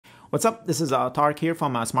What's up? This is Tarek here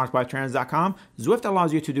from smartbiketrainers.com. Zwift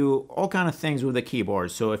allows you to do all kind of things with the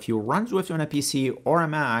keyboard. So if you run Zwift on a PC or a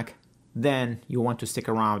Mac, then you want to stick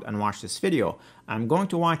around and watch this video. I'm going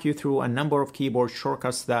to walk you through a number of keyboard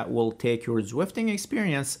shortcuts that will take your Zwifting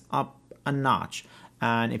experience up a notch.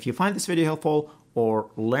 And if you find this video helpful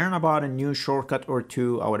or learn about a new shortcut or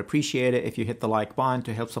two, I would appreciate it if you hit the like button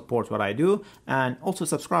to help support what I do, and also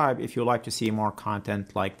subscribe if you like to see more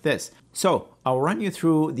content like this. So I'll run you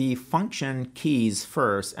through the function keys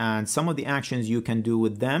first and some of the actions you can do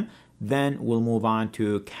with them. Then we'll move on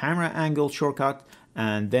to camera angle shortcut,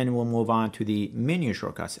 and then we'll move on to the menu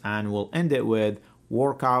shortcuts, and we'll end it with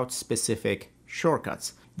workout specific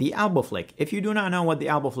shortcuts. The elbow flick. If you do not know what the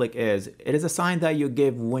elbow flick is, it is a sign that you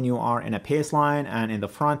give when you are in a pace line and in the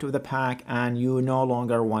front of the pack and you no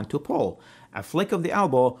longer want to pull. A flick of the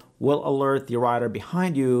elbow will alert the rider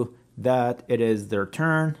behind you that it is their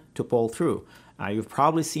turn to pull through. You've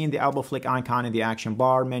probably seen the elbow flick icon in the action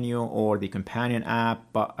bar menu or the companion app,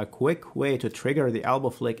 but a quick way to trigger the elbow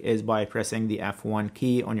flick is by pressing the F1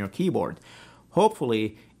 key on your keyboard.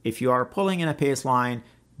 Hopefully, if you are pulling in a pace line,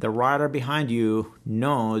 the rider behind you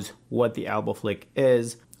knows what the elbow flick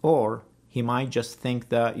is, or he might just think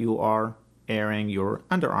that you are airing your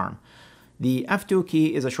underarm. The F2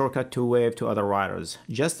 key is a shortcut to wave to other riders.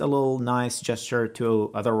 Just a little nice gesture to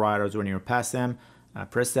other riders when you're past them.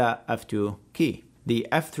 Press that F2 key. The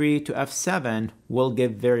F3 to F7 will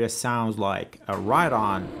give various sounds like a ride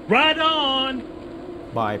on,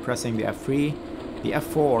 by pressing the F3. The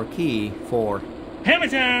F4 key for hammer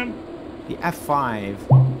time. The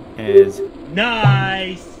F5 is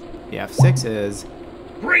nice. The F6 is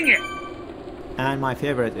bring it. And my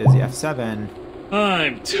favorite is the F7.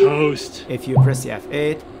 I'm toast. If you press the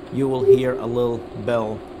F8, you will hear a little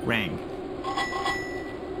bell ring.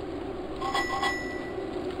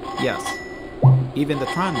 Yes, even the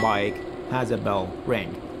Tron bike has a bell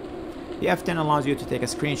ring. The F10 allows you to take a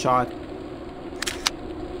screenshot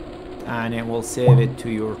and it will save it to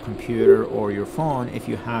your computer or your phone if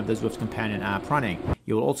you have the Zwift companion app running.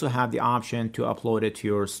 You will also have the option to upload it to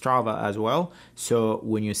your Strava as well. So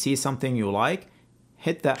when you see something you like,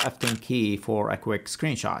 hit the F10 key for a quick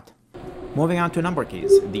screenshot. Moving on to number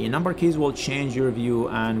keys. The number keys will change your view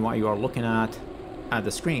and what you are looking at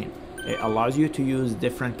the screen. It allows you to use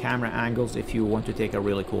different camera angles if you want to take a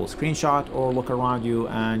really cool screenshot or look around you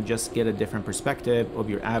and just get a different perspective of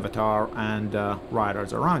your avatar and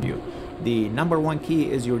riders around you. The number 1 key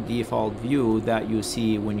is your default view that you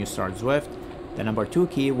see when you start Zwift. The number 2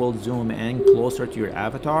 key will zoom in closer to your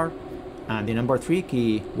avatar, and the number 3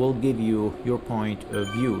 key will give you your point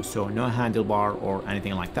of view, so no handlebar or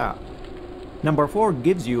anything like that. Number 4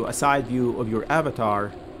 gives you a side view of your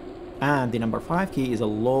avatar, and the number 5 key is a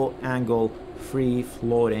low angle free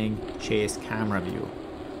floating chase camera view.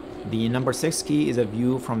 The number 6 key is a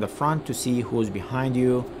view from the front to see who's behind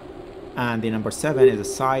you, and the number 7 is a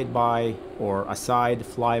side by or a side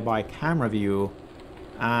flyby camera view,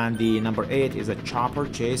 and the number 8 is a chopper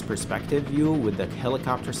chase perspective view with the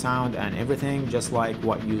helicopter sound and everything, just like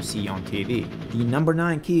what you see on TV. The number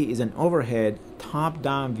 9 key is an overhead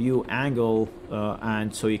top-down view angle,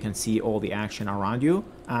 and so you can see all the action around you.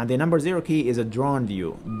 And the number 0 key is a drone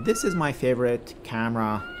view. This is my favorite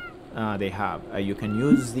camera they have. You can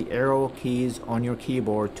use the arrow keys on your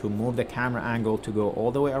keyboard to move the camera angle to go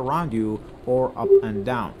all the way around you or up and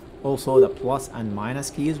down. Also, the plus and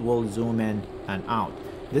minus keys will zoom in and out.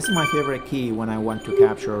 This is my favorite key when I want to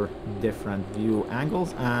capture different view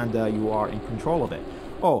angles, and you are in control of it.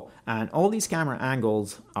 Oh, and all these camera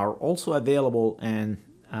angles are also available in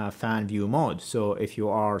fan view mode. So if you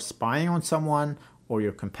are spying on someone or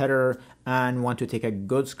your competitor and want to take a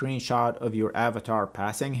good screenshot of your avatar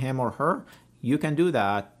passing him or her, you can do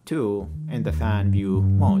that too in the fan view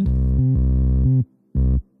mode.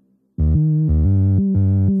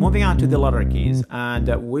 Moving on to the letter keys, and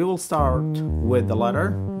we will start with the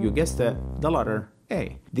letter, you guessed it, the letter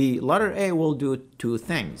A. The letter A will do 2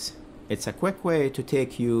 things. It's a quick way to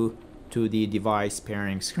take you to the device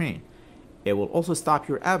pairing screen. It will also stop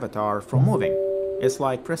your avatar from moving. It's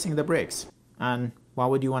like pressing the brakes. And why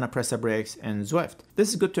would you want to press the brakes in Zwift? This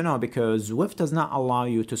is good to know because Zwift does not allow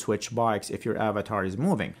you to switch bikes if your avatar is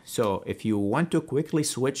moving. So if you want to quickly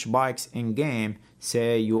switch bikes in game,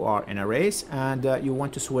 say you are in a race and you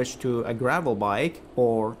want to switch to a gravel bike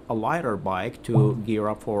or a lighter bike to gear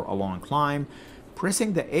up for a long climb,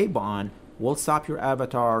 pressing the A button will stop your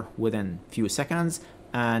avatar within a few seconds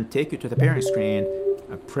and take you to the pairing screen.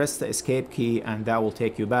 Press the escape key and that will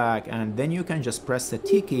take you back, and then you can just press the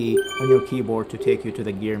T key on your keyboard to take you to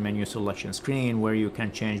the gear menu selection screen where you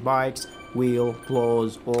can change bikes wheel,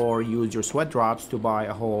 clothes, or use your sweat drops to buy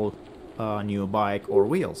a whole new bike or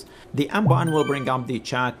wheels. The M button will bring up the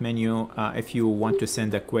chat menu if you want to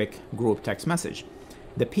send a quick group text message.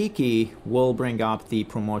 The P key will bring up the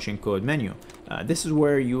promotion code menu. This is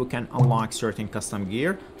where you can unlock certain custom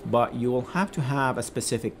gear, but you will have to have a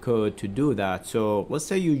specific code to do that. So let's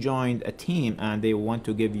say you joined a team and they want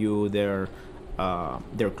to give you their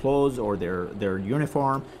clothes or their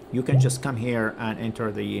uniform. You can just come here and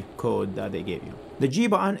enter the code that they gave you. The G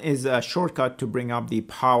button is a shortcut to bring up the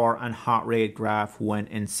power and heart rate graph when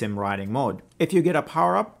in sim riding mode. If you get a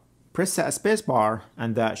power up, press the space bar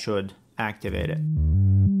and that should activate it.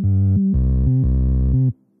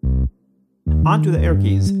 Onto the air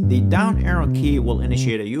keys. The down arrow key will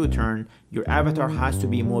initiate a U-turn. Your avatar has to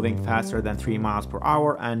be moving faster than 3 miles per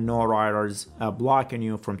hour and no riders blocking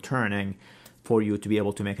you from turning for you to be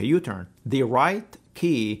able to make a U-turn. The right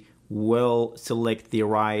key will select the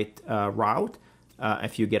right route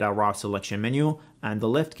if you get a route selection menu, and the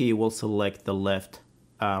left key will select the left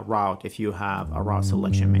route if you have a route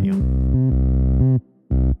selection menu.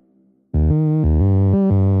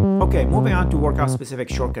 Okay, moving on to workout specific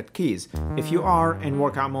shortcut keys. If you are in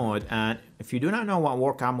workout mode and if you do not know what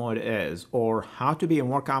workout mode is or how to be in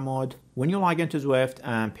workout mode, when you log into Zwift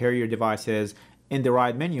and pair your devices, in the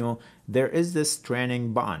right menu, there is this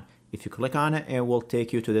training button. If you click on it, it will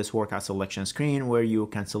take you to this workout selection screen where you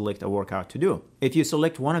can select a workout to do. If you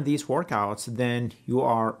select one of these workouts, then you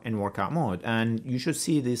are in workout mode and you should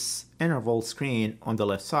see this interval screen on the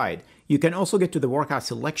left side. You can also get to the workout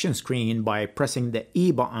selection screen by pressing the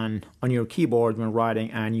E button on your keyboard when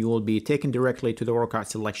riding, and you will be taken directly to the workout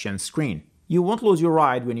selection screen. You won't lose your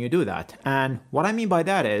ride when you do that. And what I mean by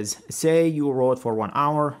that is, say you rode for 1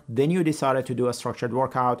 hour, then you decided to do a structured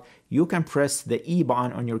workout, you can press the E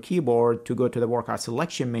button on your keyboard to go to the workout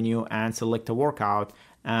selection menu and select a workout.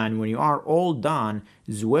 And when you are all done,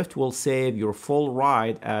 Zwift will save your full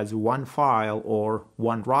ride as one file or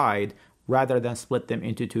one ride rather than split them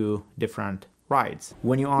into 2 different rides.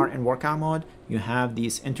 When you are in workout mode, you have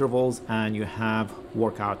these intervals and you have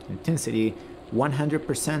workout intensity.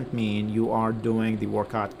 100% mean you are doing the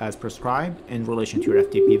workout as prescribed in relation to your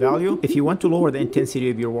FTP value. If you want to lower the intensity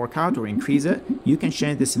of your workout or increase it, you can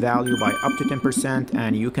change this value by up to 10%,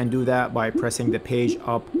 and you can do that by pressing the page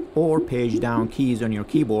up or page down keys on your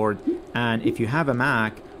keyboard. And if you have a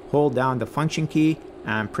Mac, hold down the function key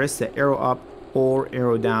and press the arrow up or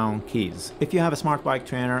arrow down keys. If you have a smart bike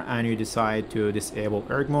trainer and you decide to disable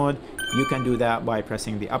erg mode, you can do that by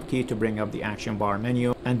pressing the up key to bring up the action bar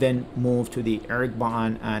menu and then move to the erg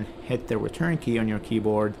button and hit the return key on your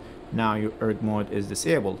keyboard. Now your erg mode is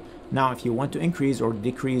disabled. Now if you want to increase or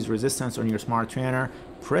decrease resistance on your smart trainer,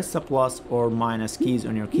 press the plus or minus keys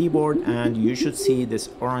on your keyboard and you should see this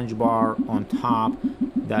orange bar on top.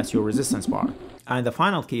 That's your resistance bar. And the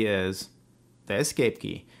final key is the escape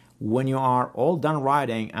key. When you are all done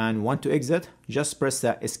riding and want to exit, just press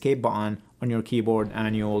the escape button on your keyboard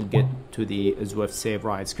and you'll get to the Zwift save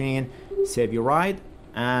ride screen, save your ride,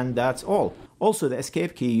 and that's all. Also, the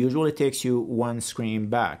escape key usually takes you 1 screen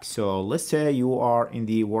back. So let's say you are in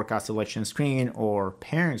the workout selection screen or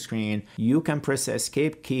pairing screen, you can press the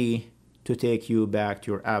escape key to take you back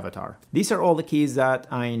to your avatar. These are all the keys that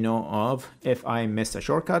I know of. If I missed a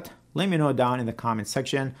shortcut, let me know down in the comment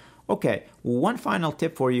section. Okay, one final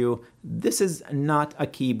tip for you. This is not a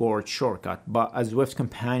keyboard shortcut, but a Zwift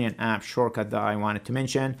companion app shortcut that I wanted to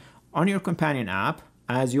mention. On your companion app,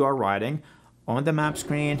 as you are riding, on the map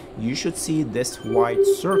screen, you should see this white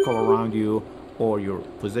circle around you or your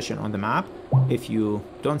position on the map. If you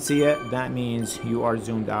don't see it, that means you are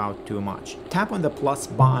zoomed out too much. Tap on the plus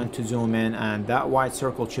button to zoom in and that white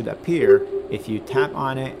circle should appear. If you tap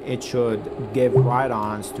on it, it should give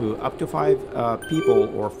ride-ons to up to 5 people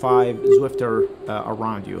or 5 Zwifter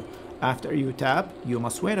around you. After you tap, you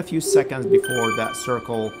must wait a few seconds before that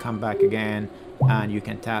circle come back again and you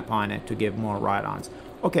can tap on it to give more ride-ons.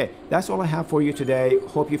 Okay, that's all I have for you today.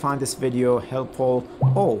 Hope you found this video helpful.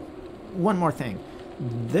 Oh, one more thing.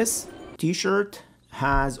 This t-shirt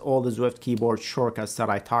has all the Zwift keyboard shortcuts that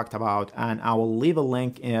I talked about, and I will leave a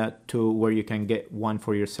link to where you can get one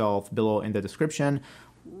for yourself below in the description,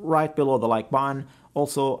 right below the like button.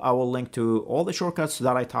 Also, I will link to all the shortcuts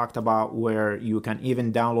that I talked about where you can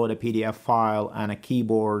even download a PDF file and a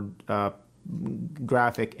keyboard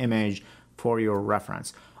graphic image for your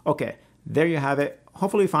reference. Okay, there you have it.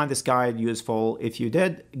 Hopefully you found this guide useful. If you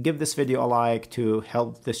did, give this video a like to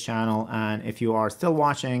help this channel, and if you are still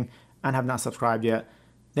watching and have not subscribed yet,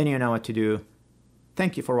 then you know what to do.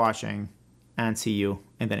 Thank you for watching and see you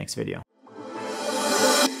in the next video.